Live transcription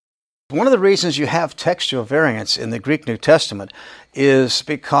One of the reasons you have textual variants in the Greek New Testament is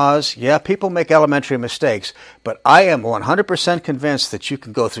because, people make elementary mistakes, but I am 100% convinced that you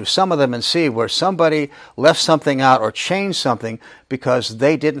can go through some of them and see where somebody left something out or changed something because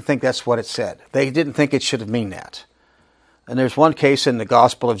they didn't think that's what it said. They didn't think it should have mean that. And there's one case in the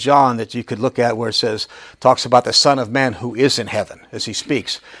Gospel of John that you could look at where it talks about the Son of Man who is in heaven as he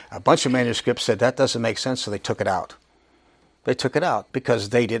speaks. A bunch of manuscripts said that doesn't make sense, so they took it out. They took it out because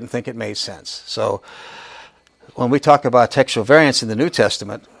they didn't think it made sense. So when we talk about textual variants in the New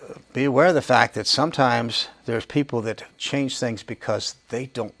Testament, be aware of the fact that sometimes there's people that change things because they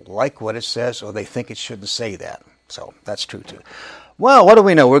don't like what it says or they think it shouldn't say that. So that's true too. Well, what do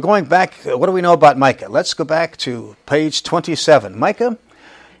we know? We're going back. What do we know about Micah? Let's go back to page 27. Micah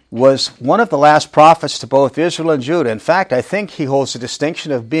was one of the last prophets to both Israel and Judah. In fact, I think he holds the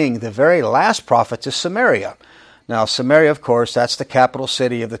distinction of being the very last prophet to Samaria. Now, Samaria, of course, that's the capital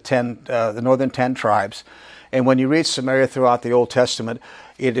city of the northern 10 tribes. And when you read Samaria throughout the Old Testament,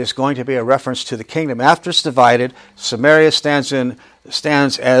 it is going to be a reference to the kingdom. After it's divided, Samaria stands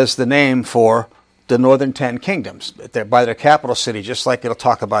as the name for the northern 10 kingdoms. They're by their capital city, just like it'll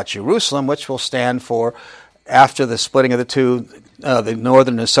talk about Jerusalem, which will stand for, after the splitting of the two, the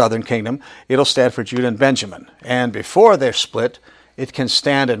northern and southern kingdom, it'll stand for Judah and Benjamin. And before they're split, it can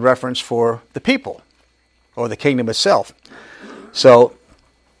stand in reference for the people, or the kingdom itself. So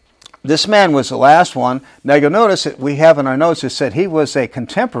this man was the last one. Now you'll notice that we have in our notes, it said he was a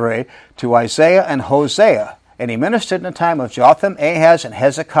contemporary to Isaiah and Hosea, and he ministered in the time of Jotham, Ahaz, and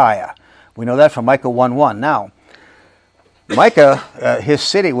Hezekiah. We know that from Micah 1:1. Now, Micah, his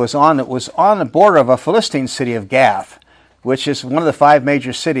city was on the border of a Philistine city of Gath, which is one of the 5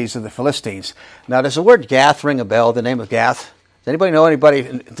 major cities of the Philistines. Now, does the word Gath ring a bell, the name of Gath? Does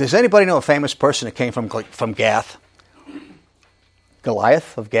anybody know a famous person that came from Gath?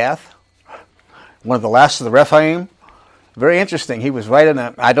 Goliath of Gath? One of the last of the Rephaim? Very interesting. He was right in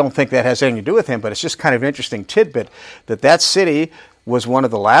that. I don't think that has anything to do with him, but it's just kind of an interesting tidbit that city was one of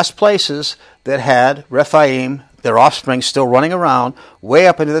the last places that had Rephaim, their offspring, still running around way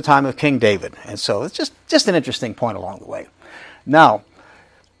up into the time of King David. And so it's just an interesting point along the way. Now,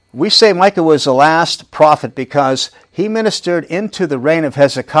 we say Micah was the last prophet because he ministered into the reign of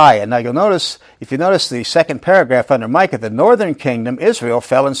Hezekiah. Now you'll notice, if you notice the second paragraph under Micah, the northern kingdom, Israel,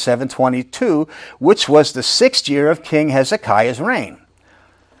 fell in 722, which was the 6th year of King Hezekiah's reign.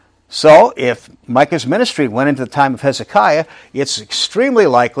 So if Micah's ministry went into the time of Hezekiah, it's extremely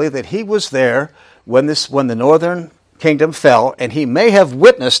likely that he was there when the northern kingdom fell, and he may have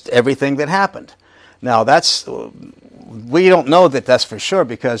witnessed everything that happened. Now we don't know that that's for sure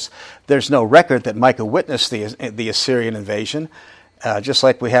because there's no record that Micah witnessed the Assyrian invasion, just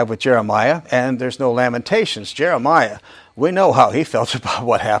like we have with Jeremiah, and there's no Lamentations. Jeremiah, we know how he felt about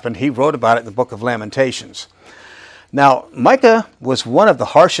what happened. He wrote about it in the book of Lamentations. Now, Micah was one of the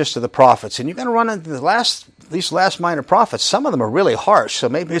harshest of the prophets, and you're going to run into these last minor prophets. Some of them are really harsh, so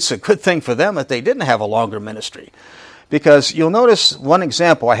maybe it's a good thing for them that they didn't have a longer ministry. Because you'll notice one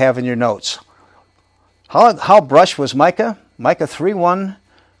example I have in your notes. How brush was Micah? Micah 3:1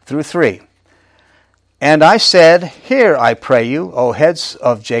 through 3. And I said, Hear, I pray you, O heads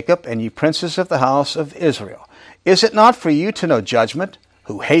of Jacob, and ye princes of the house of Israel. Is it not for you to know judgment,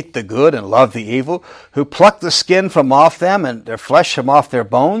 who hate the good and love the evil, who pluck the skin from off them and their flesh from off their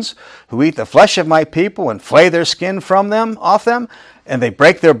bones, who eat the flesh of my people and flay their skin from them, off them, and they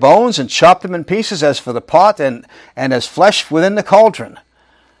break their bones and chop them in pieces as for the pot and as flesh within the cauldron?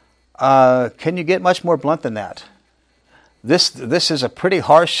 Can you get much more blunt than that? This is a pretty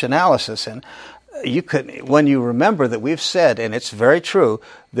harsh analysis, and when you remember that we've said, and it's very true,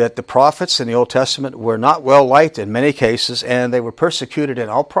 that the prophets in the Old Testament were not well liked in many cases, and they were persecuted in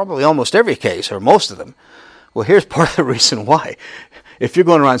probably almost every case, or most of them. Well, here's part of the reason why. If you're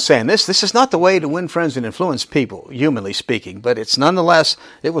going around saying this is not the way to win friends and influence people, humanly speaking, but it's nonetheless,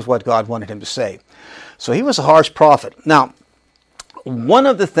 it was what God wanted him to say. So he was a harsh prophet. Now, one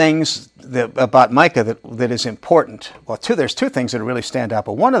of the things about Micah that is important, there's 2 things that really stand out,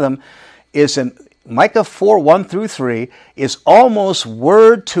 but one of them is in Micah 4:1 through 3 is almost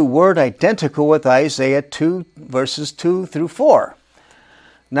word to word identical with Isaiah 2 verses 2 through 4.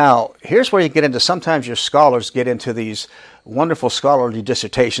 Now, here's where you get into, sometimes your scholars get into these wonderful scholarly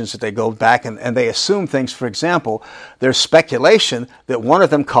dissertations that they go back and they assume things. For example, there's speculation that one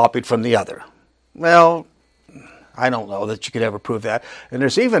of them copied from the other. Well, I don't know that you could ever prove that. And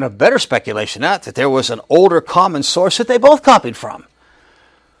there's even a better speculation that there was an older common source that they both copied from.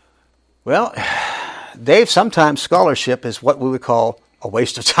 Well, Dave, sometimes scholarship is what we would call a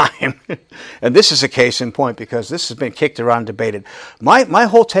waste of time. And this is a case in point because this has been kicked around and debated. My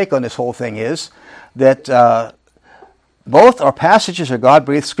whole take on this whole thing is that both are passages of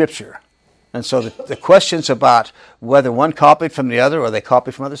God-breathed Scripture. And so the questions about whether one copied from the other or they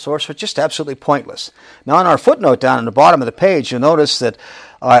copied from other sources are just absolutely pointless. Now, on our footnote down in the bottom of the page, you'll notice that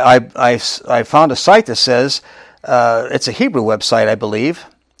I found a site that says, it's a Hebrew website, I believe,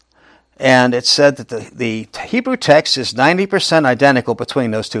 and it said that the Hebrew text is 90% identical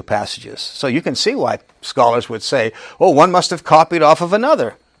between those two passages. So you can see why scholars would say, oh, one must have copied off of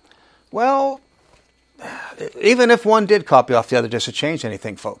another. Well, even if one did copy off the other, does it change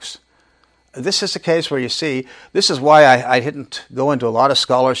anything, folks? This is a case where you see, this is why I didn't go into a lot of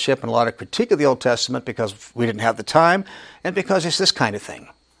scholarship and a lot of critique of the Old Testament, because we didn't have the time, and because it's this kind of thing.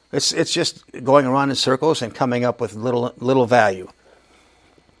 It's just going around in circles and coming up with little value.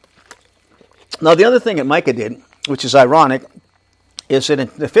 Now, the other thing that Micah did, which is ironic, is that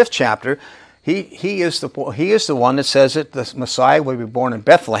in the 5th chapter, he is the one that says that the Messiah will be born in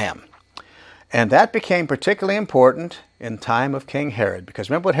Bethlehem. And that became particularly important in time of King Herod, because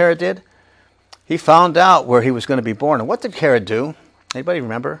remember what Herod did? He found out where he was going to be born. And what did Herod do? Anybody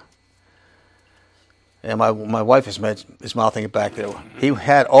remember? And my wife is mouthing it back there. He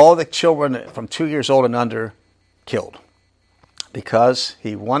had all the children from 2 years old and under killed because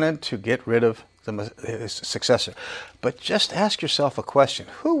he wanted to get rid of his successor. But just ask yourself a question.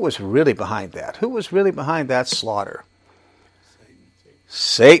 Who was really behind that? Who was really behind that slaughter?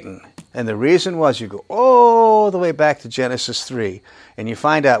 Satan. And the reason was, you go all the way back to Genesis 3, and you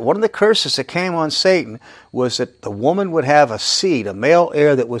find out one of the curses that came on Satan was that the woman would have a seed, a male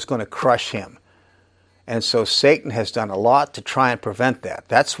heir that was going to crush him. And so Satan has done a lot to try and prevent that.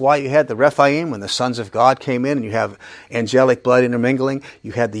 That's why you had the Rephaim when the sons of God came in, and you have angelic blood intermingling.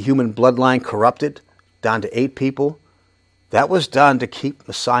 You had the human bloodline corrupted down to 8 people. That was done to keep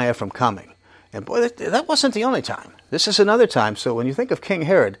Messiah from coming. And boy, that wasn't the only time. This is another time. So when you think of King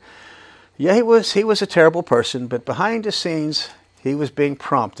Herod, yeah, he was a terrible person, but behind the scenes, he was being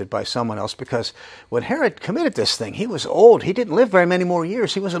prompted by someone else, because when Herod committed this thing, he was old. He didn't live very many more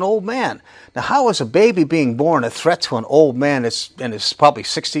years. He was an old man. Now, how is a baby being born a threat to an old man that's in his probably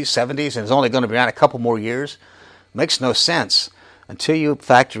 60s, 70s, and is only going to be around a couple more years? Makes no sense until you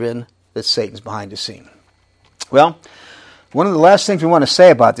factor in that Satan's behind the scene. Well, one of the last things we want to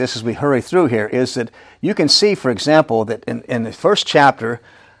say about this as we hurry through here is that you can see, for example, that in the first chapter,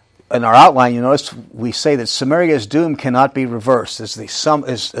 in our outline, you notice we say that Samaria's doom cannot be reversed. Is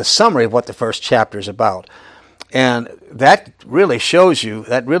a summary of what the first chapter is about. And that really shows you,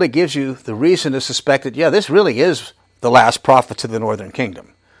 that really gives you the reason to suspect that, yeah, this really is the last prophet to the northern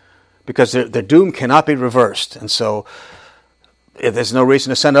kingdom. Because their doom cannot be reversed. And so there's no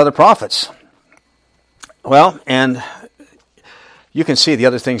reason to send other prophets. Well, and you can see the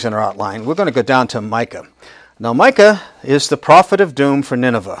other things in our outline. We're going to go down to Micah. Now, Micah is the prophet of doom for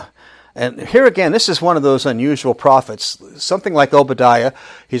Nineveh. And here again, this is one of those unusual prophets. Something like Obadiah,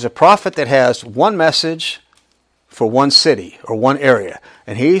 he's a prophet that has one message for one city or one area.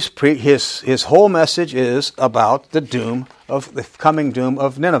 And his whole message is about the coming doom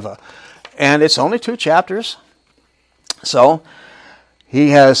of Nineveh. And it's only 2 chapters. So he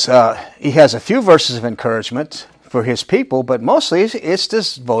has a few verses of encouragement for his people, but mostly it's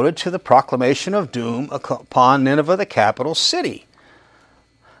devoted to the proclamation of doom upon Nineveh, the capital city.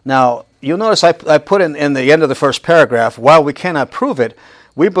 Now, you'll notice I put in the end of the first paragraph, while we cannot prove it,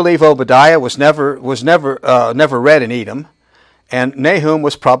 we believe Obadiah was never read in Edom, and Nahum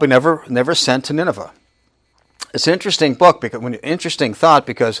was probably never sent to Nineveh. It's an interesting book, interesting thought,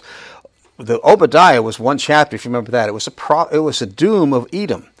 because the Obadiah was 1 chapter, if you remember that. It was a doom of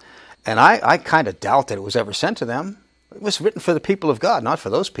Edom. And I kind of doubt that it was ever sent to them. It was written for the people of God, not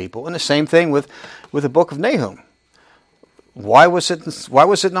for those people. And the same thing with the book of Nahum. Why was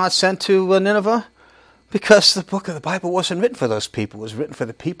it not sent to Nineveh? Because the book of the Bible wasn't written for those people. It was written for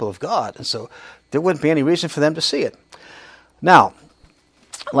the people of God. And so there wouldn't be any reason for them to see it. Now,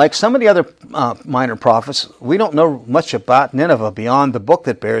 like some of the other minor prophets, we don't know much about Nineveh beyond the book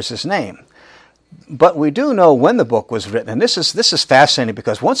that bears his name. But we do know when the book was written, and this is fascinating,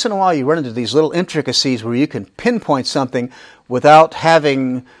 because once in a while you run into these little intricacies where you can pinpoint something without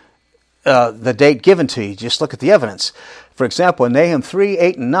having the date given to you. Just look at the evidence. For example, in Nahum 3,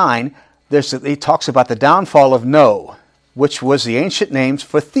 8, and 9, he talks about the downfall of No, which was the ancient names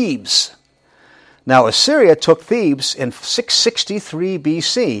for Thebes. Now, Assyria took Thebes in 663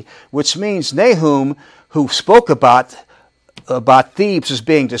 BC, which means Nahum, who spoke about Thebes as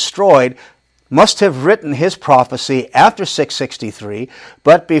being destroyed, must have written his prophecy after 663,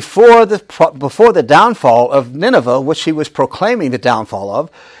 but before the downfall of Nineveh, which he was proclaiming the downfall of.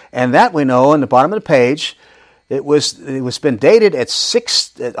 And that we know in the bottom of the page. It was been dated at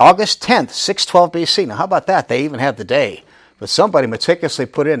August 10th, 612 BC. Now, how about that? They even have the day. But somebody meticulously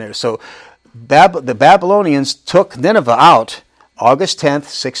put in there. So the Babylonians took Nineveh out August 10th,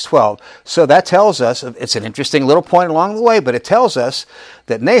 612. So that tells us, it's an interesting little point along the way, but it tells us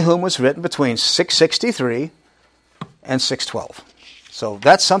that Nahum was written between 663 and 612. So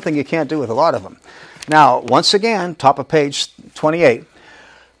that's something you can't do with a lot of them. Now, once again, top of page 28,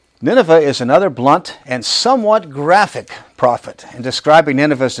 Nineveh is another blunt and somewhat graphic prophet in describing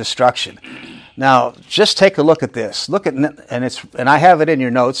Nineveh's destruction. Now, just take a look at this. And I have it in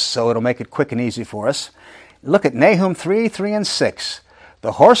your notes, so it'll make it quick and easy for us. Look at Nahum 3, 3 and 6.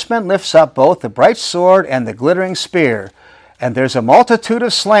 The horseman lifts up both the bright sword and the glittering spear, and there's a multitude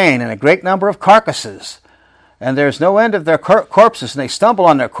of slain and a great number of carcasses. And there's no end of their corpses, and they stumble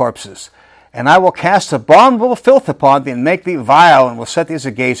on their corpses. And I will cast abominable filth upon thee, and make thee vile, and will set thee as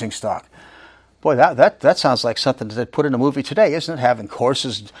a gazing stock. Boy, that sounds like something that they'd put in a movie today, isn't it? Having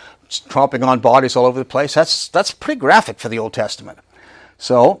horses tromping on bodies all over the place. That's pretty graphic for the Old Testament.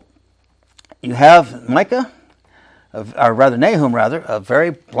 So, you have Micah, or rather Nahum, a very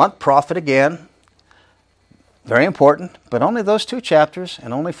blunt prophet again. Very important, but only those 2 chapters,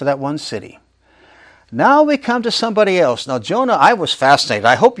 and only for that one city. Now we come to somebody else. Now Jonah, I was fascinated.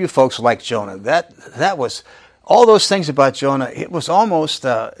 I hope you folks like Jonah. That was, all those things about Jonah, it was almost,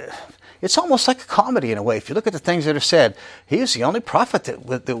 it's almost like a comedy in a way. If you look at the things that are said, he is the only prophet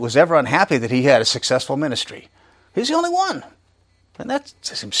that was ever unhappy that he had a successful ministry. He's the only one. And that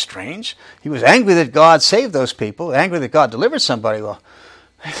seems strange. He was angry that God saved those people, angry that God delivered somebody. Well,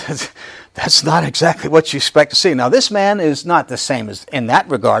 that's not exactly what you expect to see. Now, this man is not the same as in that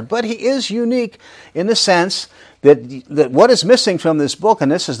regard, but he is unique in the sense that what is missing from this book,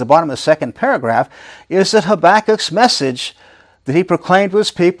 and this is the bottom of the second paragraph, is that Habakkuk's message that he proclaimed to his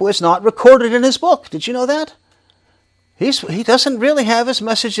people is not recorded in his book. Did you know that? He doesn't really have his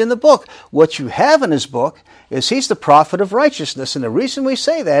message in the book. What you have in his book is he's the prophet of righteousness. And the reason we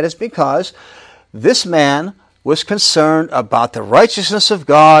say that is because this man was concerned about the righteousness of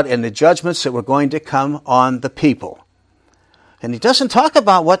God and the judgments that were going to come on the people. And he doesn't talk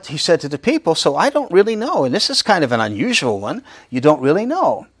about what he said to the people, so I don't really know. And this is kind of an unusual one. You don't really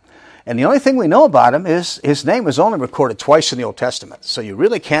know. And the only thing we know about him is his name was only recorded twice in the Old Testament. So you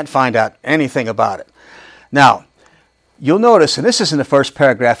really can't find out anything about it. Now, you'll notice, and this is in the first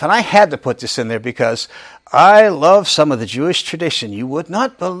paragraph, and I had to put this in there because I love some of the Jewish tradition. You would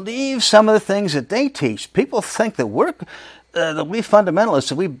not believe some of the things that they teach. People think that we fundamentalists,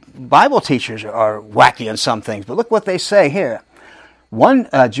 that we Bible teachers are wacky in some things. But look what they say here. One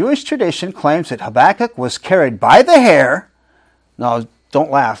Jewish tradition claims that Habakkuk was carried by the hair. Now,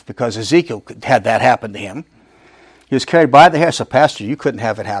 don't laugh, because Ezekiel had that happen to him. He was carried by the hair. So, Pastor, you couldn't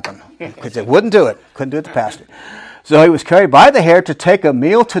have it happen, because it wouldn't do it. Couldn't do it to Pastor. So he was carried by the hair to take a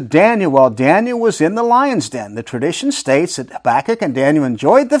meal to Daniel while Daniel was in the lion's den. The tradition states that Habakkuk and Daniel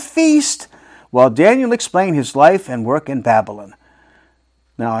enjoyed the feast while Daniel explained his life and work in Babylon.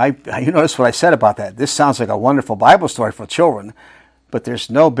 Now, you notice what I said about that. This sounds like a wonderful Bible story for children, but there's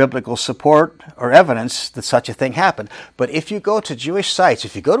no biblical support or evidence that such a thing happened. But if you go to Jewish sites,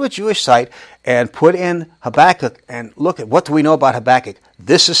 if you go to a Jewish site and put in Habakkuk and look at what do we know about Habakkuk,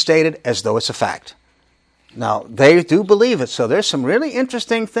 this is stated as though it's a fact. Now, they do believe it, so there's some really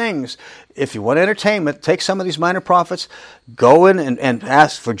interesting things. If you want entertainment, take some of these minor prophets, go in and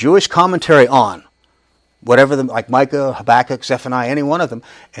ask for Jewish commentary on whatever them, like Micah, Habakkuk, Zephaniah, any one of them,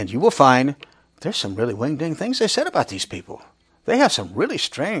 and you will find there's some really wing-ding things they said about these people. They have some really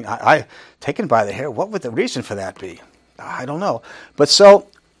strange, taken by the hair. What would the reason for that be? I don't know. But so,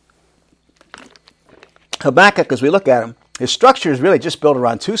 Habakkuk, as we look at him, his structure is really just built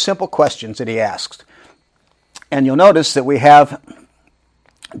around 2 simple questions that he asks. And you'll notice that we have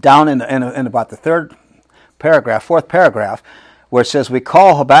down in about the fourth paragraph, where it says, we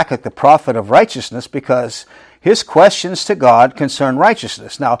call Habakkuk the prophet of righteousness because his questions to God concern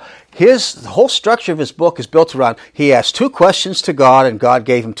righteousness. Now, the whole structure of his book is built around, he asked 2 questions to God and God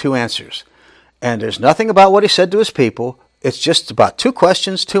gave him 2 answers. And there's nothing about what he said to his people. It's just about 2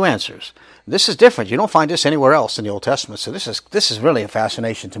 questions, 2 answers. This is different. You don't find this anywhere else in the Old Testament. So this is really a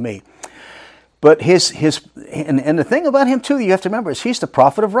fascination to me. But and the thing about him too, you have to remember, is he's the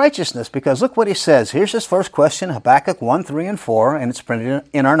prophet of righteousness, because look what he says. Here's his first question, Habakkuk 1, 3, and 4, and it's printed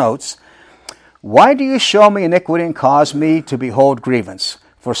in our notes. Why do you show me iniquity and cause me to behold grievance?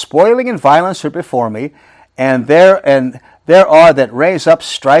 For spoiling and violence are before me, and there there are that raise up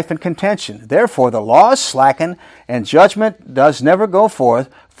strife and contention. Therefore the law is slackened, and judgment does never go forth.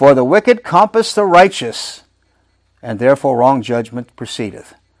 For the wicked compass the righteous, and therefore wrong judgment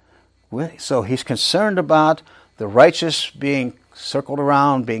proceedeth. So he's concerned about the righteous being circled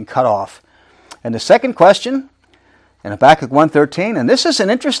around, being cut off. And the second question, in Habakkuk 1:13, and this is an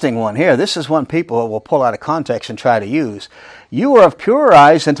interesting one here. This is one people will pull out of context and try to use. You are of purer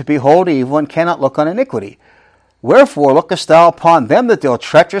eyes than to behold evil, and cannot look on iniquity. Wherefore lookest thou upon them that deal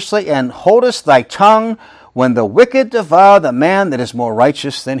treacherously, and holdest thy tongue when the wicked devour the man that is more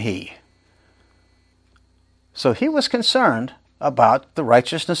righteous than he. So he was concerned about the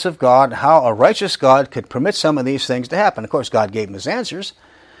righteousness of God, how a righteous God could permit some of these things to happen. Of course, God gave him his answers,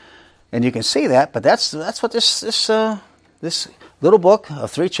 and you can see that. But that's what this little book of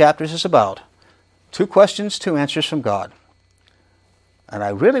 3 chapters is about. 2 questions, 2 answers from God. And I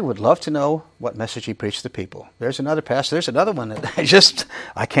really would love to know what message he preached to people. There's another pastor. There's another one that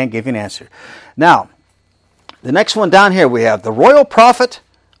I can't give you an answer. Now, the next one down here we have the royal prophet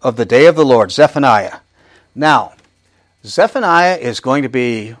of the day of the Lord, Zephaniah. Now, Zephaniah is going to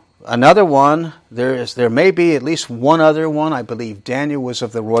be another one. There may be at least one other one. I believe Daniel was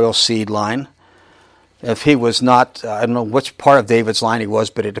of the royal seed line. If he was not, I don't know which part of David's line he was,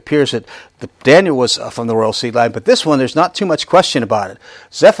 but it appears that Daniel was from the royal seed line. But this one, there's not too much question about it.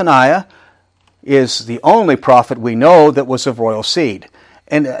 Zephaniah is the only prophet we know that was of royal seed.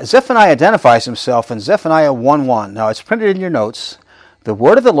 And Zephaniah identifies himself in Zephaniah 1:1. Now, it's printed in your notes. The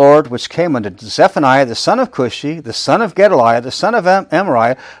word of the Lord which came unto Zephaniah, the son of Cushi, the son of Gedaliah, the son of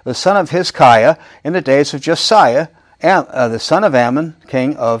Amariah, the son of Hezekiah, in the days of Josiah, the son of Ammon,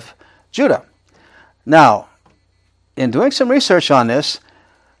 king of Judah. Now, in doing some research on this,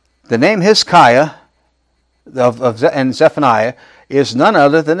 the name Hezekiah and Zephaniah is none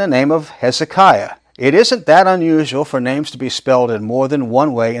other than the name of Hezekiah. It isn't that unusual for names to be spelled in more than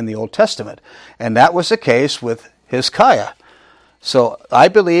one way in the Old Testament, and that was the case with Hezekiah. So I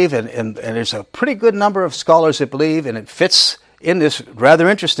believe, and there's a pretty good number of scholars that believe, and it fits in this rather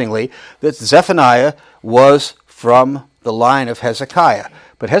interestingly, that Zephaniah was from the line of Hezekiah.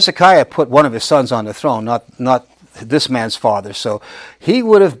 But Hezekiah put one of his sons on the throne, not this man's father. So he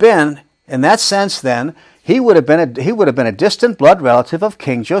would have been, in that sense then, he would have been a distant blood relative of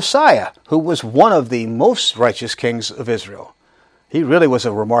King Josiah, who was one of the most righteous kings of Israel. He really was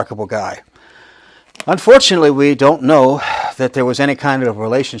a remarkable guy. Unfortunately, we don't know that there was any kind of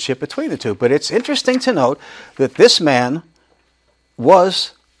relationship between the two, but it's interesting to note that this man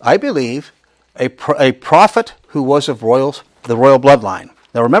was, I believe, a prophet who was of the royal bloodline.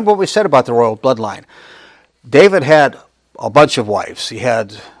 Now remember what we said about the royal bloodline. David had a bunch of wives. He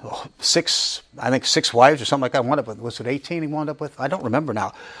had 6 wives or something like that. Was it 18 he wound up with? I don't remember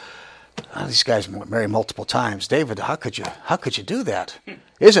now. These guys married multiple times. David, how could you do that?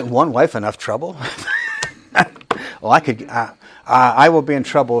 Isn't one wife enough trouble? Well, I will be in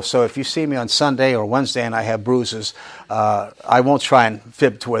trouble. So if you see me on Sunday or Wednesday and I have bruises, I won't try and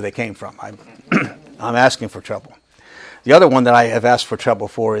fib to where they came from. I'm asking for trouble. The other one that I have asked for trouble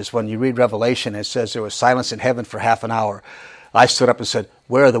for is when you read Revelation, it says there was silence in heaven for half an hour. I stood up and said,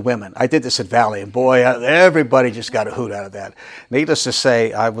 "Where are the women?" I did this at Valley, and boy, everybody just got a hoot out of that. Needless to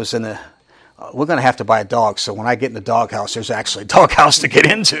say, I was we're going to have to buy a dog, so when I get in the doghouse, there's actually a doghouse to get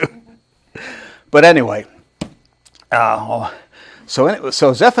into. But anyway,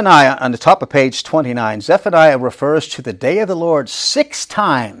 so Zephaniah, on the top of page 29, Zephaniah refers to the day of the Lord 6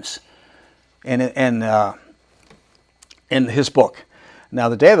 times in his book. Now,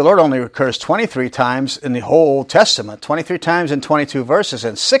 the day of the Lord only occurs 23 times in the whole Testament, 23 times in 22 verses,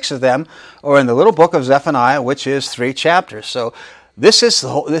 and 6 of them are in the little book of Zephaniah, which is 3 chapters. So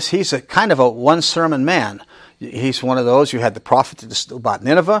he's a kind of a one-sermon man. He's one of those. You had the prophet about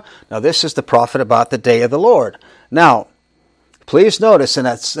Nineveh. Now, this is the prophet about the day of the Lord. Now, please notice in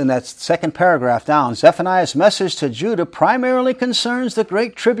that second paragraph down, Zephaniah's message to Judah primarily concerns the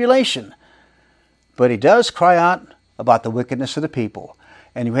great tribulation. But he does cry out about the wickedness of the people.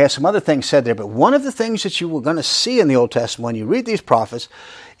 And you have some other things said there, but one of the things that you were going to see in the Old Testament when you read these prophets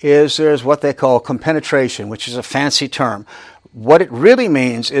is there's what they call compenetration, which is a fancy term. What it really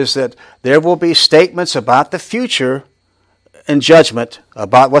means is that there will be statements about the future in judgment,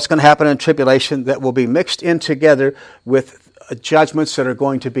 about what's going to happen in tribulation, that will be mixed in together with judgments that are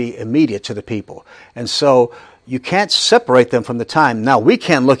going to be immediate to the people. And so you can't separate them from the time. Now, we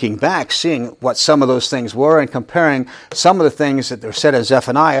can, looking back, seeing what some of those things were and comparing some of the things that are said in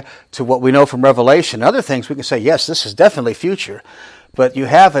Zephaniah to what we know from Revelation. Other things we can say, yes, this is definitely future. But you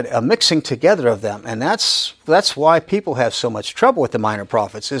have a mixing together of them. And that's why people have so much trouble with the minor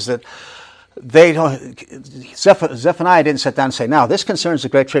prophets, is that they don't. Zephaniah didn't sit down and say, "Now this concerns the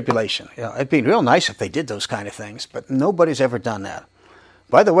Great Tribulation." It'd be real nice if they did those kind of things, but nobody's ever done that.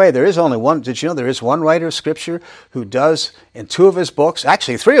 By the way, there is only one. Did you know there is one writer of Scripture who does, in 2 of his books,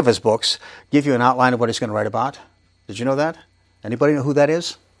 actually 3 of his books, give you an outline of what he's going to write about? Did you know that? Anybody know who that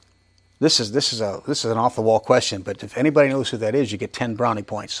is? This is an off the wall question, but if anybody knows who that is, you get 10 brownie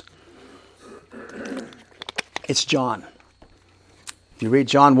points. It's John. If you read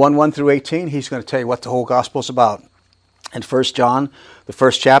John 1 through 18, he's going to tell you what the whole gospel is about. And 1 John, the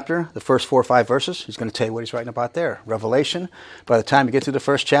first chapter, the first 4 or 5 verses, he's going to tell you what he's writing about there. Revelation, by the time you get to the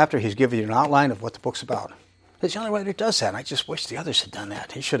first chapter, he's giving you an outline of what the book's about. He's the only writer who does that, and I just wish the others had done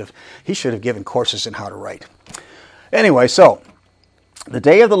that. He should have given courses in how to write. Anyway, so the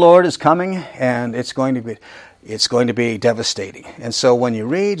day of the Lord is coming, and it's going to be devastating. And so when you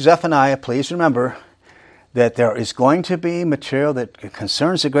read Zephaniah, please remember that there is going to be material that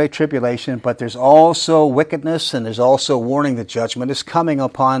concerns the Great Tribulation, but there's also wickedness, and there's also warning that judgment is coming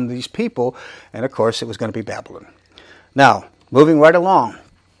upon these people, and of course it was going to be Babylon. Now, moving right along,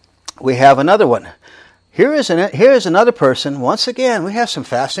 we have another one. Here is another person. Once again, we have some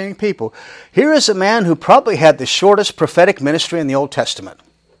fascinating people. Here is a man who probably had the shortest prophetic ministry in the Old Testament.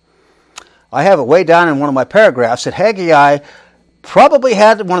 I have it way down in one of my paragraphs that Haggai probably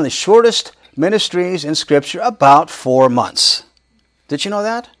had one of the shortest ministries in Scripture, about 4 months. Did you know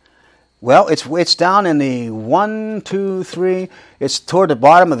that? Well, it's down in the 1, 2, 3. It's toward the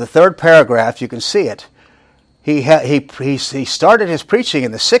bottom of the 3rd paragraph. You can see it. He started his preaching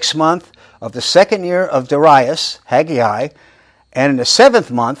in the 6th month of the 2nd year of Darius, Haggai, and in the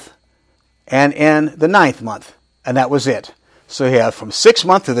 7th month, and in the 9th month, and that was it. So you have from 6th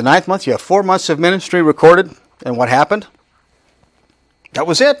month to the 9th month, you have 4 months of ministry recorded, and what happened? That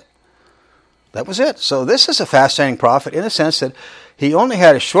was it. That was it. So this is a fascinating prophet in the sense that he only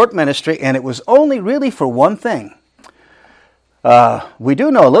had a short ministry, and it was only really for one thing. We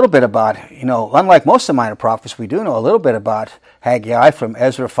do know a little bit about, unlike most of the minor prophets, we do know a little bit about Haggai from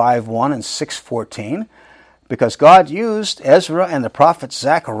Ezra 5:1 and 6:14, because God used Ezra and the prophet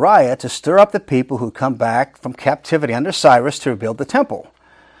Zechariah to stir up the people who come back from captivity under Cyrus to rebuild the temple.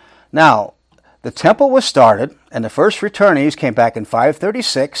 Now, the temple was started, and the first returnees came back in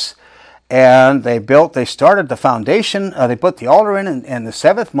 536, and they started the foundation. They put the altar in the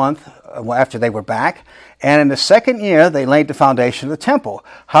 7th month after they were back. And in the 2nd year, they laid the foundation of the temple.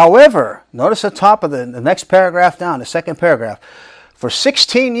 However, notice the top of the next paragraph down, the 2nd paragraph. For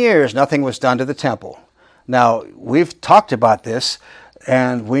 16 years, nothing was done to the temple. Now, we've talked about this,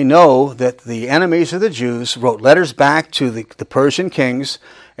 and we know that the enemies of the Jews wrote letters back to the Persian kings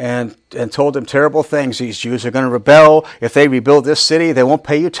and told them terrible things. These Jews are going to rebel. If they rebuild this city, they won't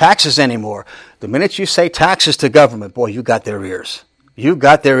pay you taxes anymore. The minute you say taxes to government, boy, you got their ears. You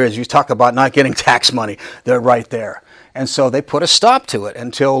got their ears. You talk about not getting tax money. They're right there. And so they put a stop to it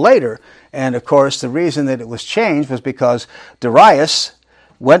until later. And, of course, the reason that it was changed was because Darius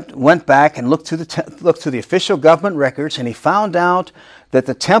went back and looked through the official government records, and he found out that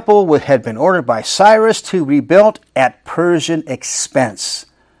the temple had been ordered by Cyrus to be rebuilt at Persian expense.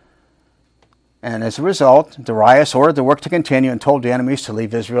 And as a result, Darius ordered the work to continue and told the enemies to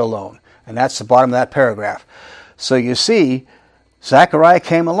leave Israel alone. And that's the bottom of that paragraph. So you see, Zechariah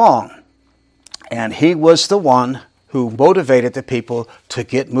came along, and he was the one who motivated the people to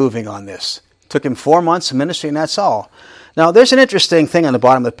get moving on this. It took him 4 months of ministry, and that's all. Now, there's an interesting thing on the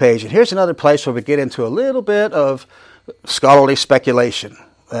bottom of the page, and here's another place where we get into a little bit of scholarly speculation.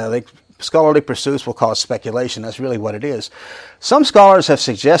 Scholarly pursuits will call it speculation. That's really what it is. Some scholars have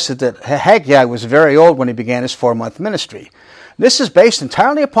suggested that Haggai was very old when he began his 4-month ministry. This is based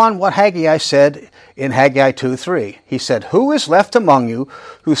entirely upon what Haggai said in Haggai 2:3. He said, "Who is left among you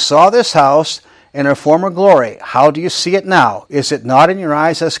who saw this house in her former glory? How do you see it now? Is it not in your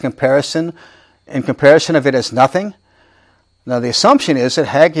eyes in comparison of it as nothing?" Now the assumption is that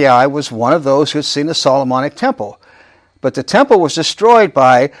Haggai was one of those who had seen the Solomonic temple. But the temple was destroyed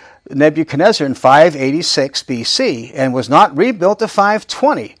by Nebuchadnezzar in 586 BC and was not rebuilt to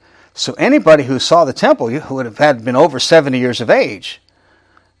 520. So anybody who saw the temple would have had been over 70 years of age.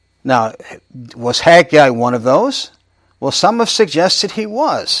 Now, was Haggai one of those? Well, some have suggested he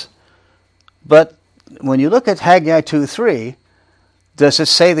was. But when you look at Haggai 2:3, does it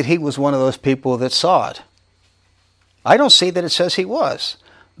say that he was one of those people that saw it? I don't see that it says he was.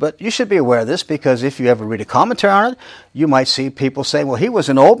 But you should be aware of this, because if you ever read a commentary on it, you might see people say, well, he was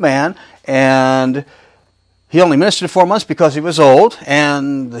an old man, and he only ministered 4 months because he was old,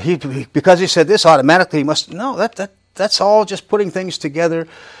 and because he said this, automatically he must... No, that's all just putting things together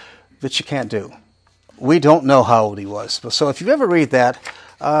that you can't do. We don't know how old he was. So if you ever read that,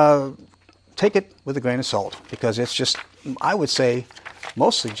 take it with a grain of salt, because it's just, I would say,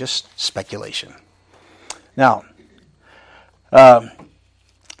 mostly just speculation. Now,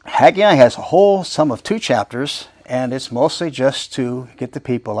 Haggai has a whole sum of 2 chapters, and it's mostly just to get the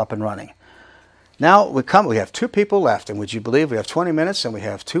people up and running. Now we have 2 people left, and would you believe we have 20 minutes, and we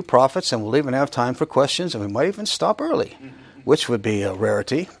have 2 prophets, and we'll even have time for questions, and we might even stop early, which would be a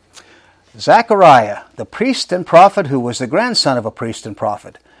rarity. Zechariah, the priest and prophet who was the grandson of a priest and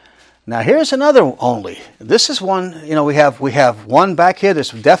prophet. Now here's another only. This is one, we have one back here.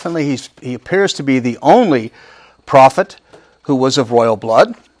 There's definitely, he appears to be the only prophet who was of royal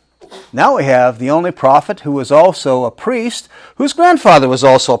blood. Now we have the only prophet who was also a priest, whose grandfather was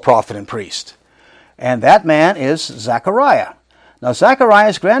also a prophet and priest. And that man is Zechariah. Now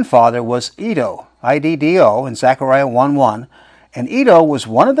Zechariah's grandfather was Iddo, I-D-D-O, in Zechariah 1:1. And Iddo was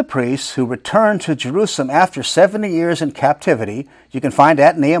one of the priests who returned to Jerusalem after 70 years in captivity. You can find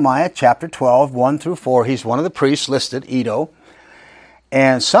that in Nehemiah chapter 12, 1 through 4. He's one of the priests listed, Iddo.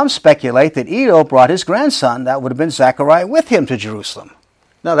 And some speculate that Iddo brought his grandson, that would have been Zechariah, with him to Jerusalem.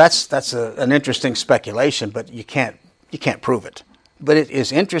 Now that's an interesting speculation, but you can't prove it. But it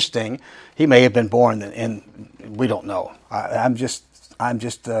is interesting. He may have been born, and we don't know. I'm just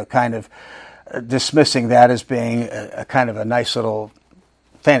kind of dismissing that as being a kind of a nice little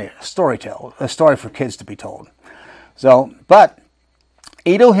story for kids to be told. So, but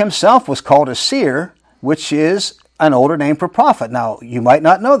Iddo himself was called a seer, which is an older name for prophet. Now, you might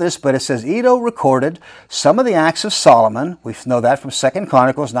not know this, but it says Iddo recorded some of the acts of Solomon. We know that from 2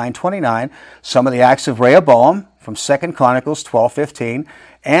 Chronicles 9:29, some of the acts of Rehoboam from 2 Chronicles 12:15,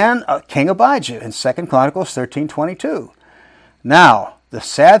 and King Abijah in 2 Chronicles 13:22. Now, the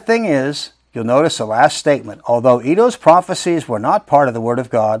sad thing is, you'll notice the last statement. Although Iddo's prophecies were not part of the Word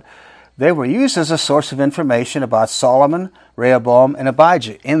of God, they were used as a source of information about Solomon, Rehoboam, and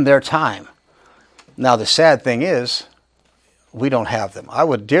Abijah in their time. Now, the sad thing is, we don't have them. I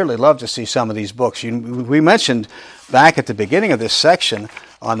would dearly love to see some of these books. We mentioned back at the beginning of this section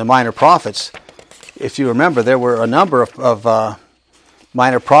on the minor prophets, if you remember, there were a number of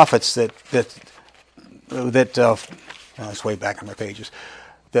minor prophets that it's way back on my pages,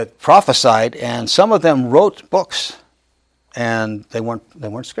 that prophesied, and some of them wrote books, and they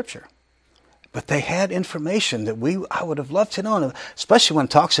weren't scripture. But they had information that I would have loved to know, especially when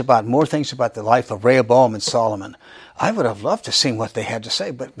it talks about more things about the life of Rehoboam and Solomon. I would have loved to see what they had to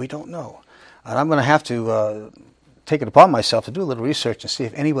say, but we don't know. And I'm going to have to take it upon myself to do a little research and see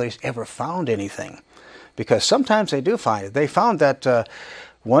if anybody's ever found anything. Because sometimes they do find it. They found that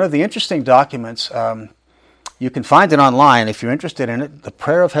one of the interesting documents, you can find it online if you're interested in it, the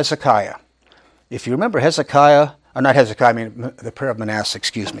Prayer of Hezekiah. If you remember Hezekiah, or not Hezekiah, I mean the Prayer of Manasseh,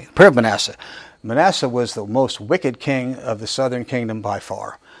 excuse me. The Prayer of Manasseh. Manasseh was the most wicked king of the southern kingdom by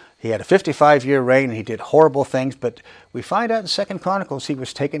far. He had a 55-year reign, and he did horrible things, but we find out in 2 Chronicles he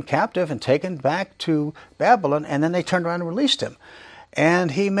was taken captive and taken back to Babylon, and then they turned around and released him.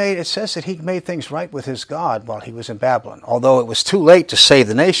 And it says that he made things right with his God while he was in Babylon, although it was too late to save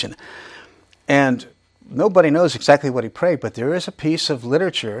the nation. And nobody knows exactly what he prayed, but there is a piece of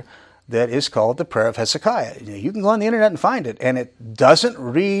literature that is called the Prayer of Hezekiah. You can go on the internet and find it, and it doesn't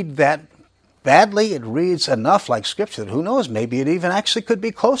read that badly. It reads enough like Scripture that who knows, maybe it even actually could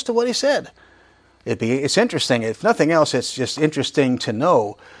be close to what he said. It's interesting. If nothing else, it's just interesting to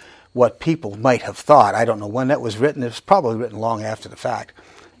know what people might have thought. I don't know when that was written. It was probably written long after the fact.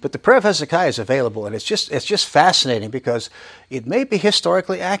 But the Prayer of Hezekiah is available, and it's just fascinating because it may be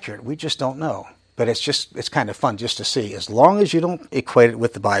historically accurate. We just don't know. But it's kind of fun just to see. As long as you don't equate it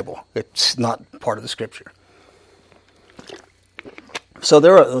with the Bible, it's not part of the Scripture. So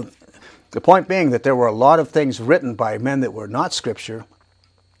the point being that there were a lot of things written by men that were not Scripture,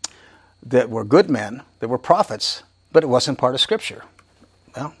 that were good men, that were prophets, but it wasn't part of Scripture.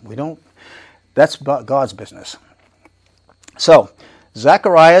 Well, that's God's business. So,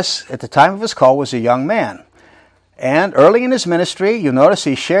 Zacharias, at the time of his call, was a young man. And early in his ministry, you'll notice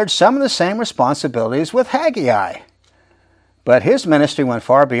he shared some of the same responsibilities with Haggai. But his ministry went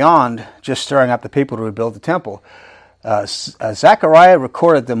far beyond just stirring up the people to rebuild the temple. Zechariah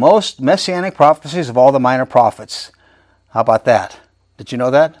recorded the most messianic prophecies of all the minor prophets. How about that? Did you know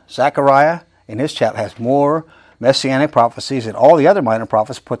that? Zechariah, in his chapter, has more messianic prophecies than all the other minor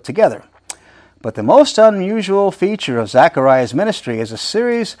prophets put together. But the most unusual feature of Zechariah's ministry is a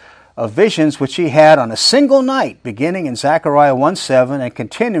series of visions which he had on a single night, beginning in Zechariah 1:7 and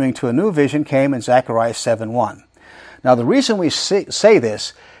continuing to a new vision came in Zechariah 7:1. Now the reason we say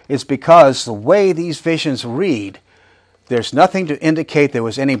this is because the way these visions read, there's nothing to indicate there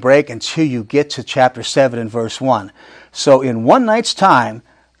was any break until you get to chapter 7 and verse 1. So in one night's time,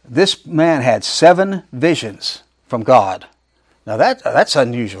 This man had 7 visions from God. Now that's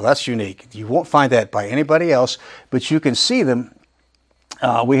unusual. That's unique. You won't find that by anybody else, but you can see them.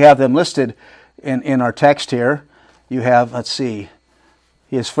 We have them listed in our text here. You have, let's see,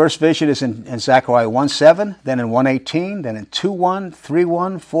 his first vision is in Zechariah 1:7, then in 1:18, then in 2:1,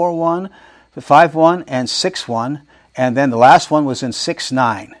 3:1, 4:1, 5:1, and 6:1, and then the last one was in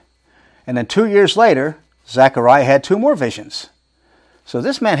 6:9. And then 2 years later, Zechariah had 2 more visions. So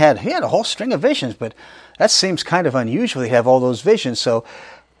this man had a whole string of visions, but that seems kind of unusual to have all those visions. So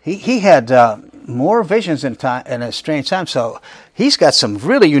he had more visions in a strange time. So he's got some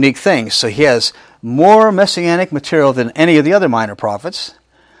really unique things. So he has more messianic material than any of the other minor prophets.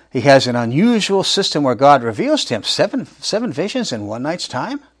 He has an unusual system where God reveals to him seven visions in one night's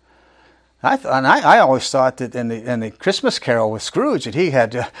time. I always thought that in the Christmas Carol with Scrooge that he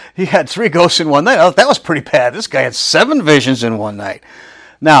had 3 ghosts in one night. Oh, that was pretty bad. This guy had 7 visions in one night.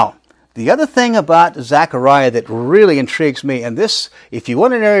 Now, the other thing about Zechariah that really intrigues me, and this, if you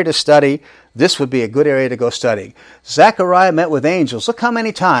want an area to study, this would be a good area to go studying. Zechariah met with angels. Look how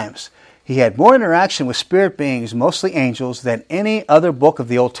many times. He had more interaction with spirit beings, mostly angels, than any other book of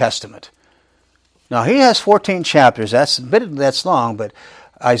the Old Testament. Now, he has 14 chapters. That's long, but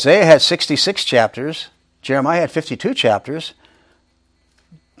Isaiah had 66 chapters. Jeremiah had 52 chapters.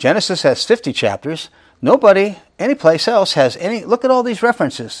 Genesis has 50 chapters. Nobody, anyplace else has any. Look at all these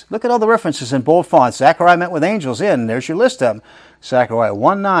references. Look at all the references in bold fonts. Zechariah met with angels in. There's your list of them. Zechariah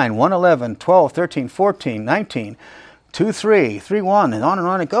 1:9, 1:11, 12, 13, 14, 19, 2:3, 3:1, and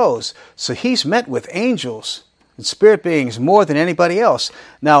on it goes. So he's met with angels and spirit beings more than anybody else.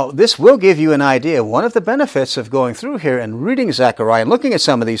 Now, this will give you an idea. One of the benefits of going through here and reading Zechariah and looking at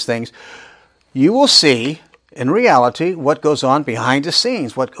some of these things, you will see in reality what goes on behind the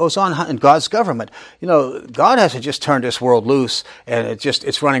scenes, what goes on in God's government. You know, God hasn't just turned this world loose and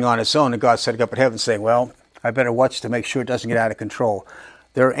it's running on its own, and God's setting up in heaven saying, well, I better watch to make sure it doesn't get out of control.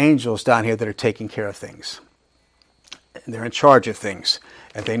 There are angels down here that are taking care of things. And they're in charge of things,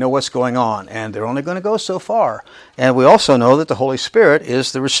 and they know what's going on, and they're only going to go so far. And we also know that the Holy Spirit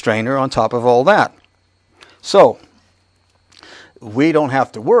is the restrainer on top of all that. So, we don't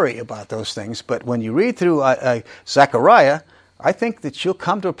have to worry about those things, but when you read through Zechariah, I think that you'll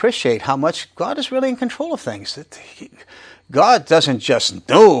come to appreciate how much God is really in control of things. God doesn't just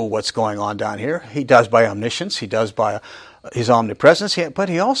know what's going on down here. He does by omniscience, he does by his omnipresence, but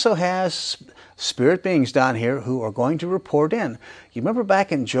he also has spirit beings down here who are going to report in. You remember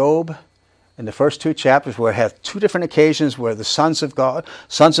back in Job, in the first 2 chapters, where I have 2 different occasions where the sons of God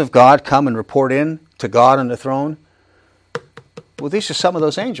come and report in to God on the throne? Well, these are some of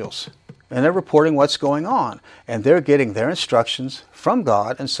those angels, and they're reporting what's going on, and they're getting their instructions from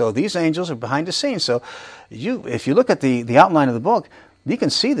God, and so these angels are behind the scenes. So if you look at the outline of the book, you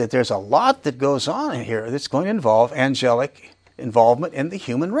can see that there's a lot that goes on in here that's going to involve angelic involvement in the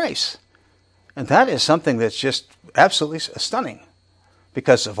human race. And that is something that's just absolutely stunning,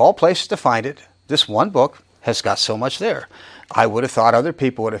 because of all places to find it, this one book has got so much there. I would have thought other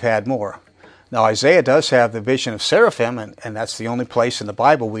people would have had more. Now, Isaiah does have the vision of seraphim, and that's the only place in the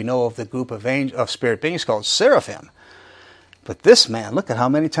Bible we know of the group of spirit beings called seraphim. But this man, look at how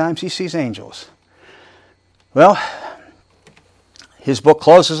many times he sees angels. Well, his book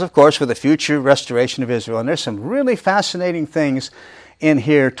closes, of course, with the future restoration of Israel, and there's some really fascinating things in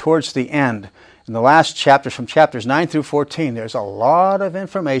here towards the end. In the last chapters, from chapters 9 through 14, there's a lot of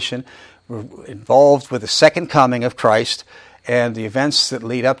information involved with the second coming of Christ and the events that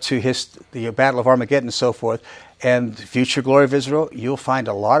lead up to the Battle of Armageddon and so forth, and the future glory of Israel. You'll find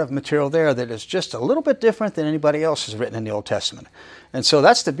a lot of material there that is just a little bit different than anybody else has written in the Old Testament. And so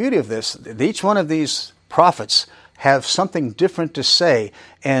that's the beauty of this. Each one of these prophets have something different to say,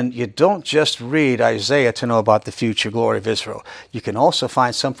 and you don't just read Isaiah to know about the future glory of Israel. You can also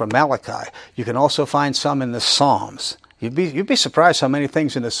find some from Malachi. You can also find some in the Psalms. You'd be surprised how many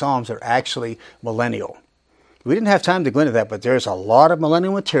things in the Psalms are actually millennial. We didn't have time to go into that, but there's a lot of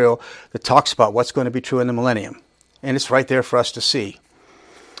millennial material that talks about what's going to be true in the millennium. And it's right there for us to see.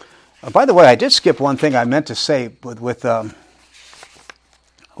 By the way, I did skip one thing I meant to say with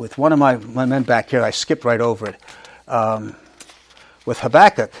one of my men back here. I skipped right over it. With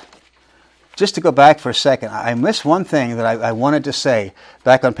Habakkuk, just to go back for a second, I missed one thing that I wanted to say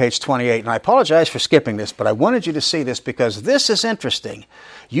back on page 28. And I apologize for skipping this, but I wanted you to see this because this is interesting.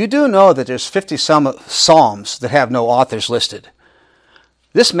 You do know that there's 50-some Psalms that have no authors listed.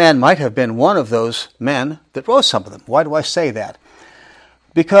 This man might have been one of those men that wrote some of them. Why do I say that?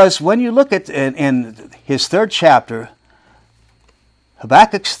 Because when you look at in his 3rd chapter,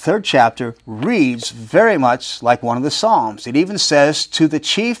 Habakkuk's 3rd chapter reads very much like one of the Psalms. It even says, to the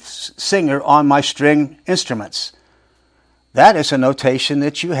chief singer on my string instruments. That is a notation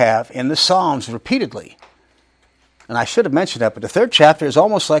that you have in the Psalms repeatedly. And I should have mentioned that, but the 3rd chapter is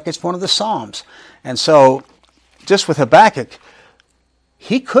almost like it's one of the Psalms. And so, just with Habakkuk,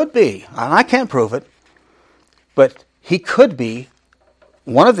 he could be, and I can't prove it, but he could be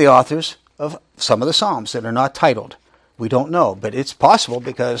one of the authors of some of the Psalms that are not titled. We don't know, but it's possible,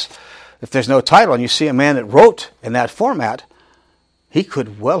 because if there's no title and you see a man that wrote in that format, he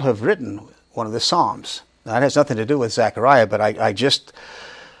could well have written one of the Psalms. Now, that has nothing to do with Zechariah, but I just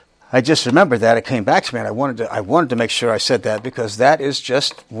remembered that. It came back to me, and I wanted to make sure I said that, because that is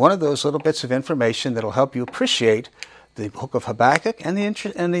just one of those little bits of information that will help you appreciate the book of Habakkuk and the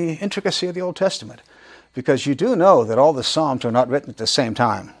intricacy of the Old Testament, because you do know that all the Psalms are not written at the same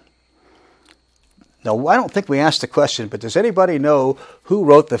time. Now, I don't think we asked the question, but does anybody know who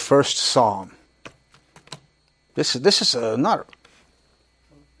wrote the first Psalm? This is not...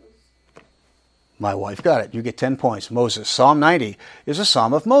 My wife got it. You get 10 points. Moses. Psalm 90 is a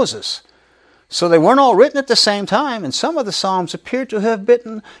psalm of Moses. So they weren't all written at the same time, and some of the Psalms appear to have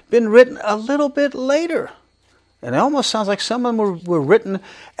been written a little bit later. And it almost sounds like some of them were written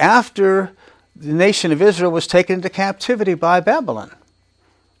after the nation of Israel was taken into captivity by Babylon.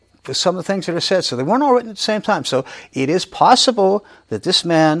 For some of the things that are said. So they weren't all written at the same time. So it is possible that this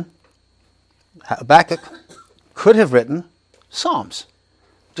man, Habakkuk, could have written Psalms.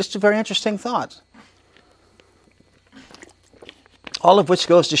 Just a very interesting thought. All of which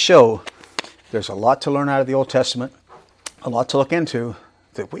goes to show there's a lot to learn out of the Old Testament, a lot to look into,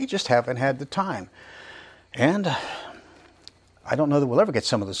 that we just haven't had the time. And I don't know that we'll ever get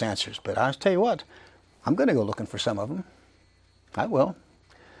some of those answers, but I'll tell you what, I'm going to go looking for some of them. I will.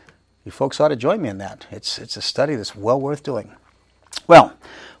 You folks ought to join me in that. It's a study that's well worth doing. Well,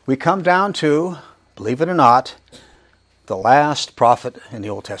 we come down to, believe it or not, the last prophet in the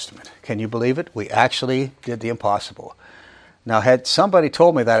Old Testament. Can you believe it? We actually did the impossible. Now, had somebody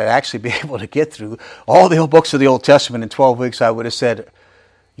told me that I'd actually be able to get through all the books of the Old Testament in 12 weeks, I would have said,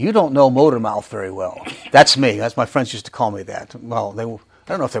 you don't know Motormouth very well. That's me. That's my friends used to call me that. Well, I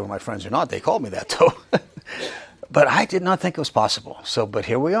don't know if they were my friends or not. They called me that, though. But I did not think it was possible. But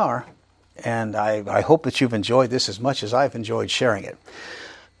here we are. And I hope that you've enjoyed this as much as I've enjoyed sharing it.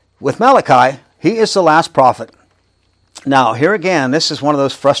 With Malachi, he is the last prophet. Now, here again, this is one of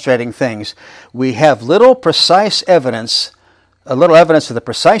those frustrating things. We have little evidence of the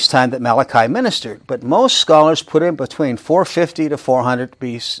precise time that Malachi ministered, but most scholars put in between 450 to 400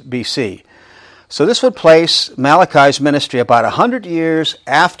 BC. So this would place Malachi's ministry about 100 years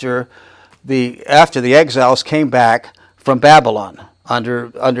after the exiles came back from Babylon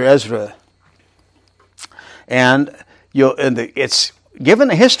under Ezra. And it's given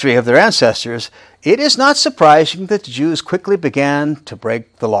the history of their ancestors, it is not surprising that the Jews quickly began to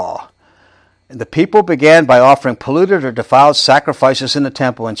break the law. And the people began by offering polluted or defiled sacrifices in the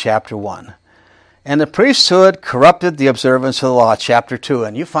temple in chapter 1. And the priesthood corrupted the observance of the law, chapter 2.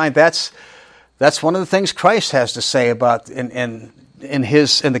 And you find that's one of the things Christ has to say about in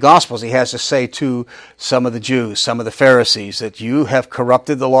the Gospels. He has to say to some of the Jews, some of the Pharisees, that you have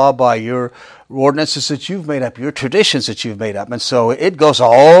corrupted the law by your ordinances that you've made up, your traditions that you've made up. And so it goes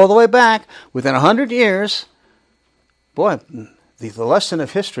all the way back within 100 years. Boy, the lesson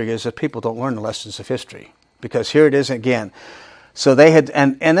of history is that people don't learn the lessons of history, because here it is again. So they had,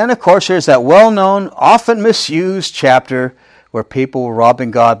 and then of course there's that well-known, often misused chapter where people were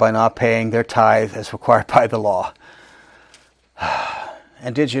robbing God by not paying their tithe as required by the law.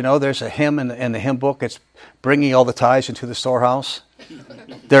 And did you know there's a hymn in the hymn book? It's bringing all the tithes into the storehouse.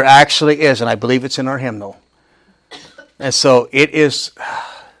 There actually is, and I believe it's in our hymnal. And so it is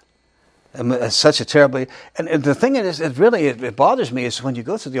such a terribly... And the thing is, it bothers me is when you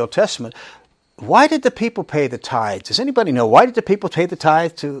go through the Old Testament, why did the people pay the tithe? Does anybody know? Why did the people pay the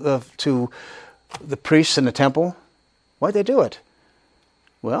tithe to the priests in the temple? Why'd they do it?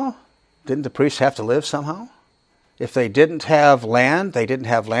 Well, didn't the priests have to live somehow? If they didn't have land, they didn't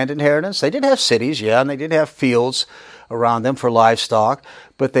have land inheritance. They did have cities, yeah, and they did have fields around them for livestock,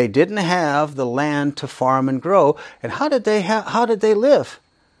 but they didn't have the land to farm and grow. And how did they live?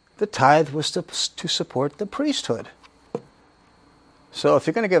 The tithe was to support the priesthood. So if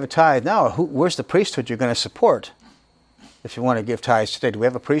you're going to give a tithe now, where's the priesthood you're going to support? If you want to give tithes today, do we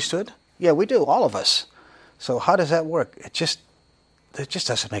have a priesthood? Yeah, we do, all of us. So how does that work? It just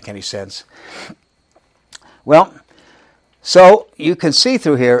doesn't make any sense. Well, so you can see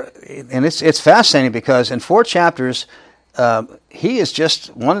through here, and it's fascinating because in 4 chapters, he is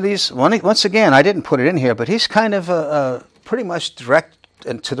just one of these. Once again, I didn't put it in here, but he's kind of pretty much direct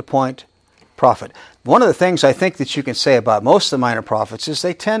and to the point prophet. One of the things I think that you can say about most of the minor prophets is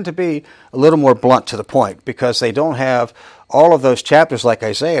they tend to be a little more blunt to the point because they don't have all of those chapters like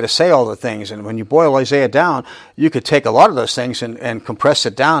Isaiah to say all the things. And when you boil Isaiah down, you could take a lot of those things and compress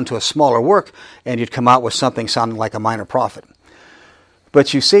it down to a smaller work, and you'd come out with something sounding like a minor prophet.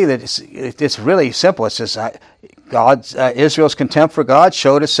 But you see that it's really simple. It says Israel's contempt for God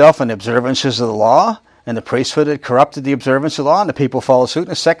showed itself in the observances of the law, and the priesthood had corrupted the observance of the law, and the people followed suit. In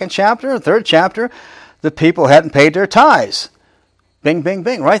the second chapter, third chapter, the people hadn't paid their tithes. Bing, bing,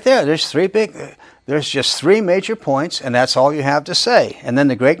 bing. Right there. There's just three major points, and that's all you have to say. And then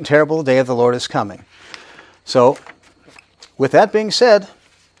the great and terrible day of the Lord is coming. So, with that being said,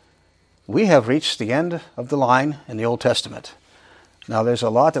 we have reached the end of the line in the Old Testament. Now, there's a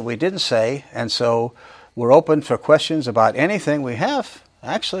lot that we didn't say, and so we're open for questions about anything. We have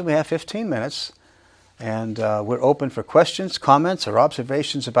 15 minutes. And we're open for questions, comments, or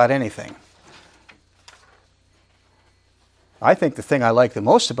observations about anything. I think the thing I like the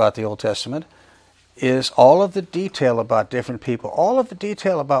most about the Old Testament is all of the detail about different people, all of the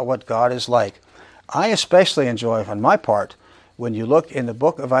detail about what God is like. I especially enjoy, on my part, when you look in the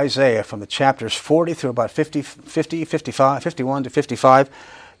book of Isaiah from the chapters 40 through about 51 to 55,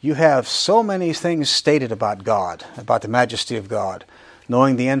 you have so many things stated about God, about the majesty of God.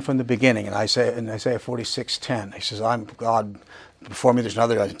 Knowing the end from the beginning. In Isaiah 46:10, he says, I'm God, before me there's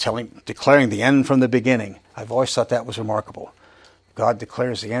another, declaring the end from the beginning. I've always thought that was remarkable. God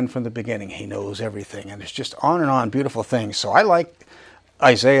declares the end from the beginning. He knows everything. And it's just on and on, beautiful things. So I like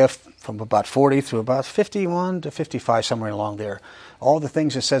Isaiah from about 40 through about 51 to 55, somewhere along there. All the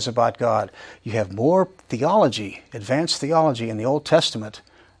things it says about God. You have more theology, advanced theology in the Old Testament,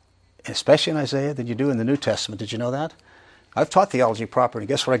 especially in Isaiah, than you do in the New Testament. Did you know that? I've taught theology proper, and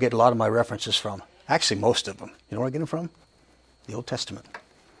guess where I get a lot of my references from? Actually, most of them. You know where I get them from? The Old Testament.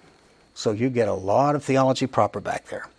 So you get a lot of theology proper back there.